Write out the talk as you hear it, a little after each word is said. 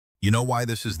You know why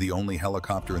this is the only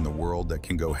helicopter in the world that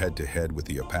can go head-to-head with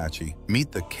the Apache?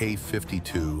 Meet the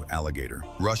Ka-52 Alligator,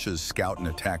 Russia's scout and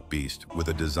attack beast with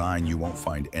a design you won't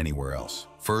find anywhere else.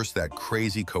 First, that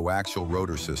crazy coaxial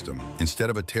rotor system. Instead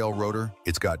of a tail rotor,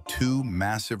 it's got two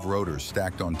massive rotors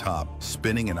stacked on top,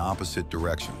 spinning in opposite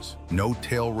directions. No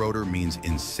tail rotor means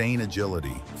insane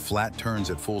agility, flat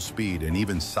turns at full speed, and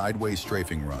even sideways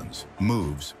strafing runs.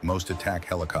 Moves most attack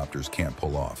helicopters can't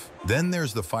pull off. Then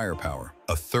there's the firepower.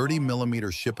 A 30mm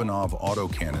Shipunov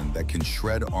autocannon that can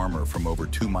shred armor from over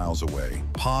 2 miles away,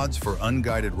 pods for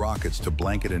unguided rockets to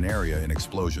blanket an area in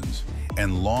explosions,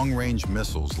 and long-range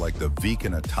missiles like the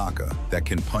Ka52 that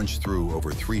can punch through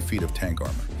over 3 feet of tank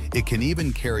armor. It can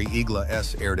even carry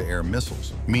Igla-S air-to-air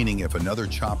missiles, meaning if another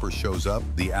chopper shows up,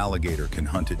 the Alligator can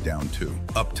hunt it down too.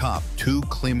 Up top, two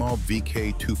Klimov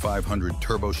VK2500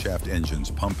 turboshaft engines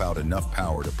pump out enough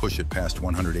power to push it past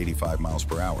 185 miles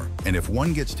per hour. And if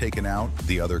one gets taken out,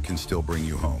 the other can still bring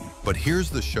you home. But here's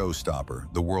the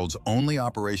showstopper, the world's only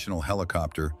operational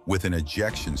helicopter with an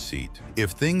ejection seat.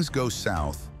 If things go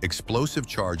south, explosive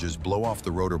charges blow off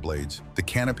the rotor blades, the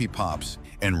canopy pops,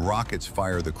 and rockets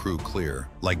fire the crew clear,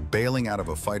 like bailing out of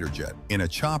a fighter jet. In a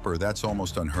chopper, that's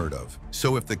almost unheard of.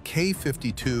 So if the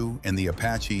Ka-52 and the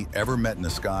Apache ever met in the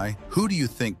sky, who do you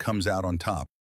think comes out on top?